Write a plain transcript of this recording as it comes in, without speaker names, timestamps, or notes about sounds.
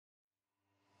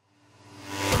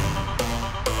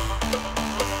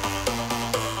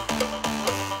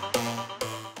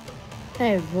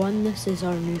Hey everyone, this is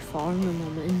our new farm and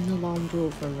I'm in the Land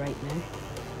Rover right now.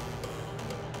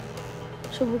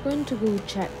 So we're going to go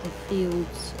check the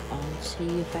fields and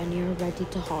see if any are ready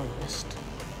to harvest.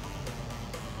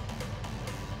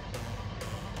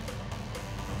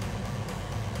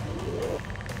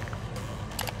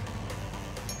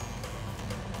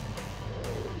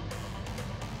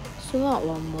 So that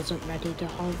one wasn't ready to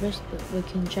harvest, but we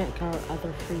can check our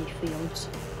other 3 fields.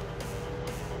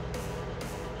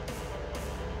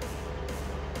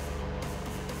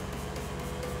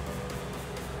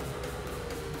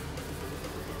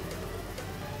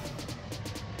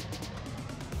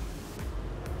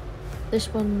 This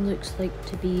one looks like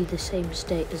to be the same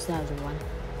state as the other one.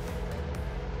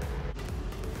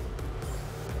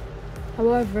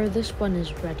 However, this one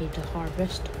is ready to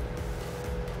harvest.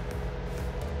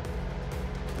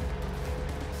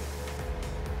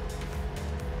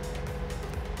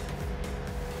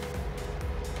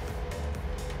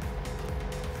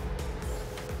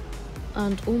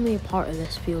 And only a part of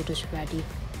this field is ready.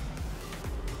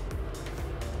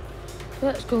 So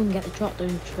let's go and get the drop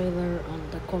down trailer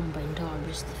and the combine to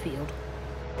harvest the field.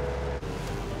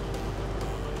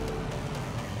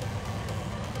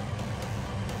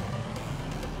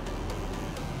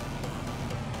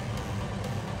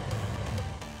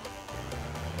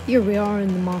 Here we are in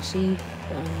the Massey,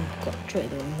 and got a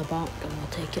trailer on the back and we'll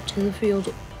take it to the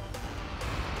field.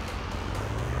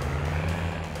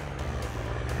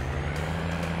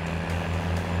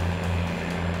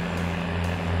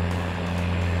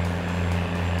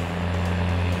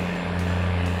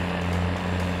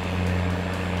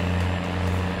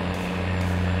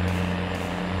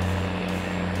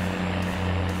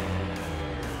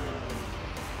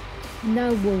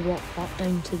 Now we'll walk back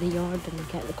down to the yard and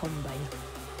get the combine.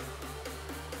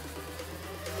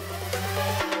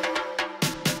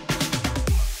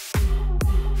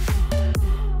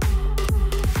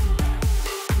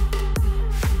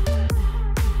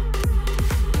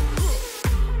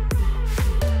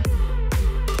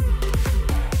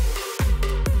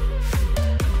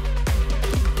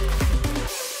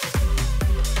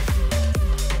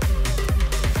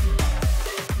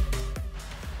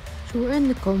 So we're in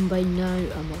the combine now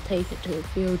and we'll take it to the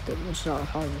field and we'll start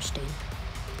harvesting.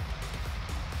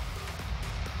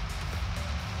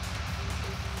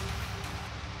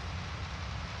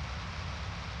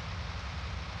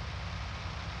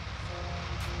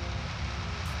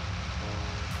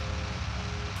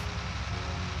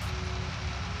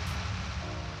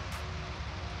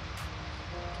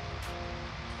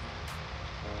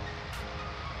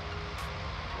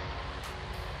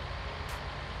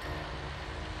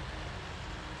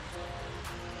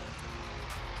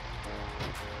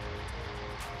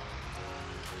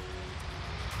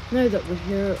 Now that we're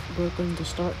here, we're going to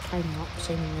start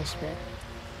time-lapsing this bit.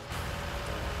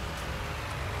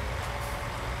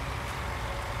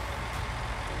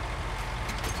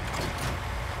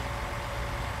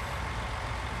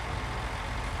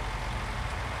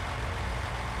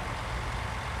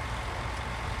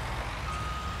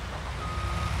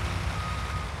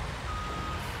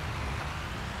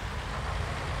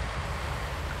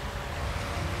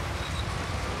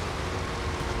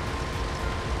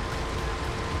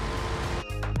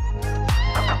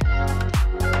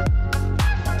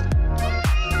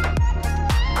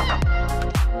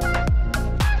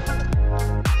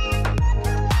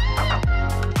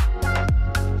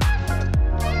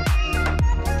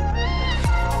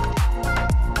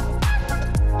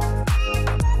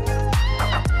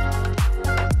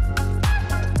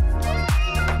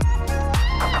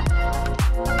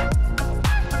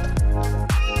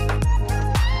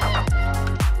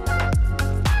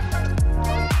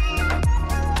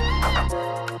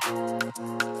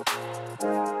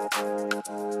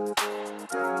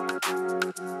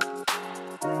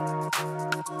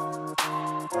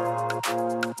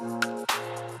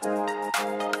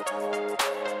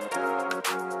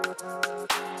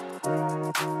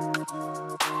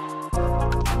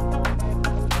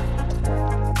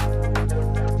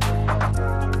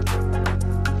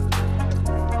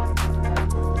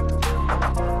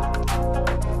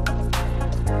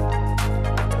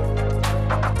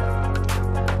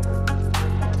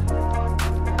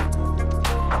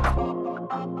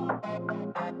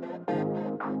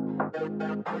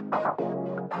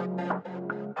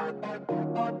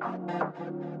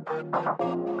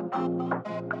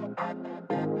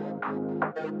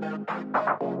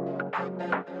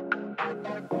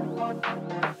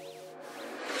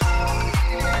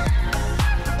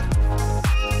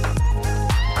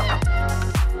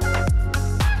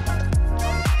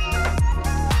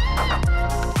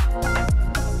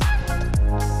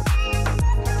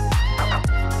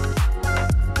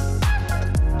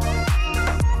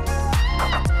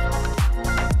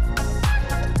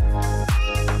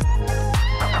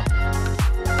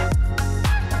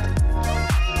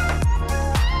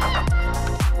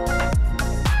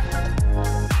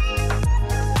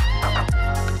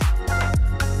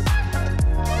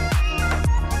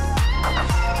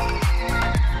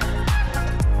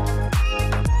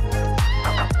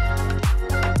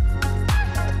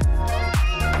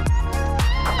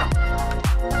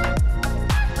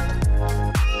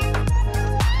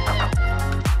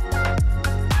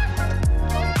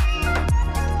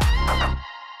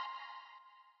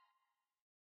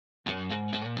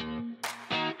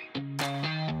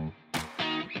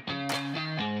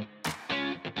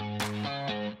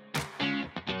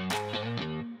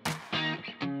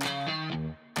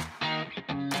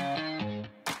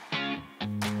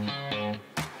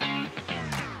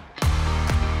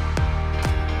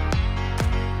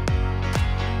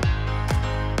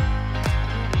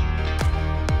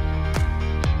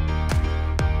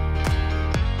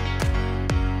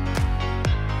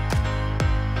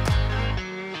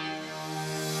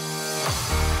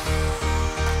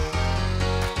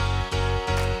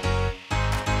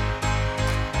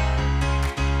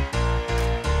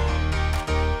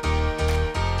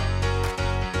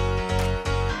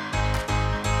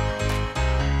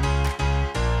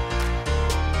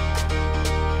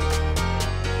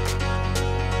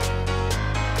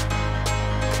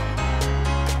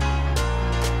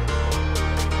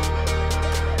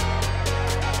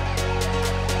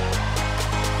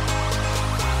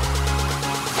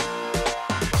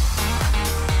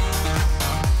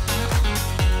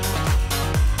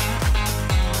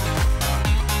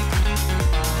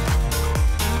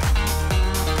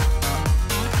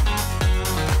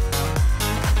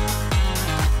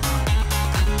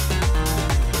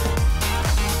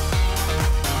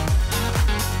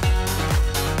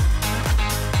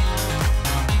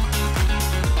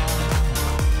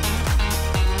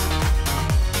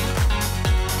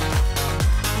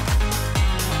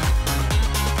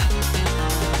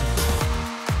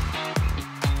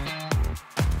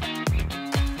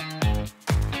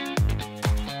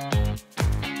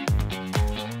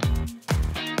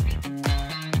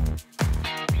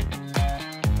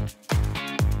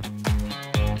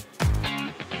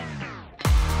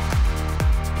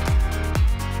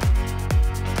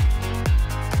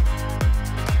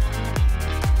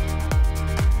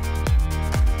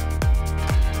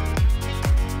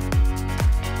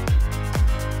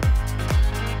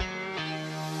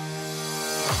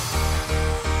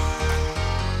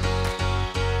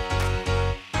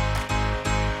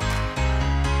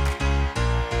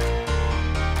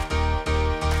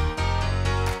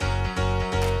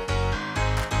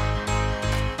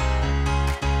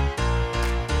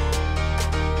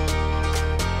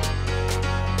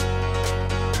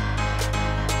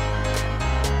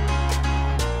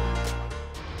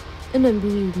 In a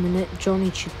minute,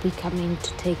 Johnny should be coming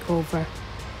to take over.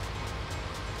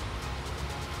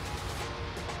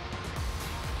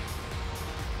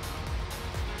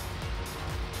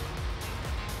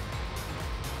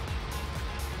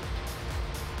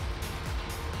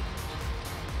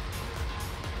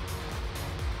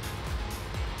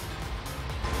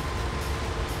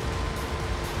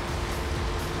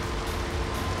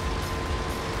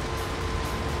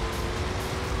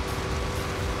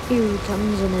 Here he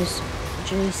comes in his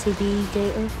JCB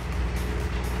Gator.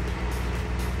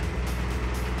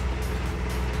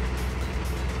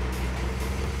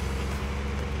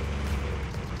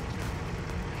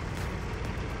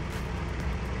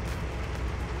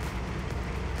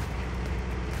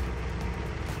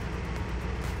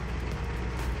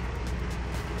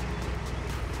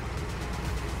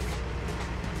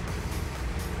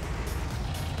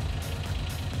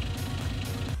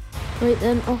 Right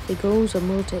then, off he goes, and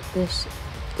we'll take this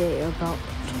Gator back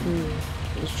to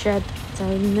the shed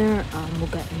down there, and we'll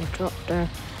get in the tractor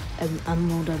and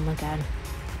unload him again.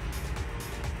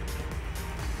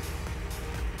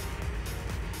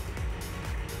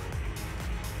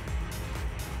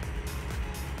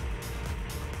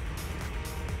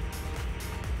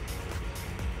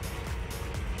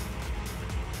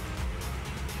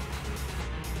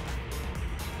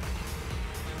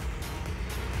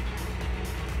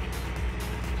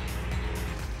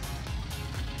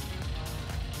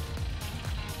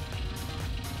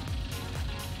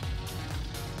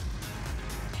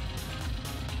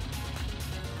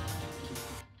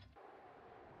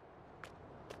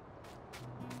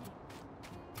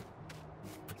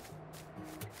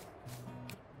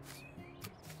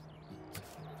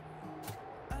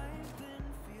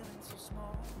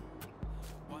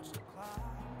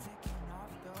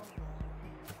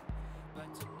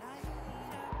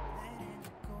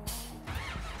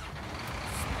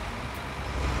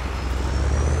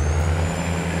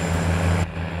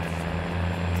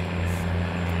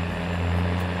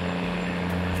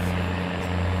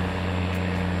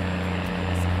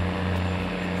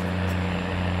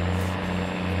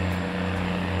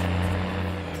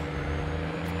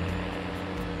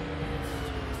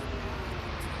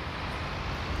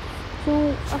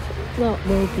 So I think that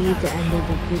will be the end of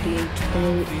the video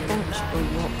today. Thanks for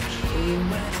watching.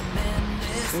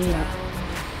 See ya.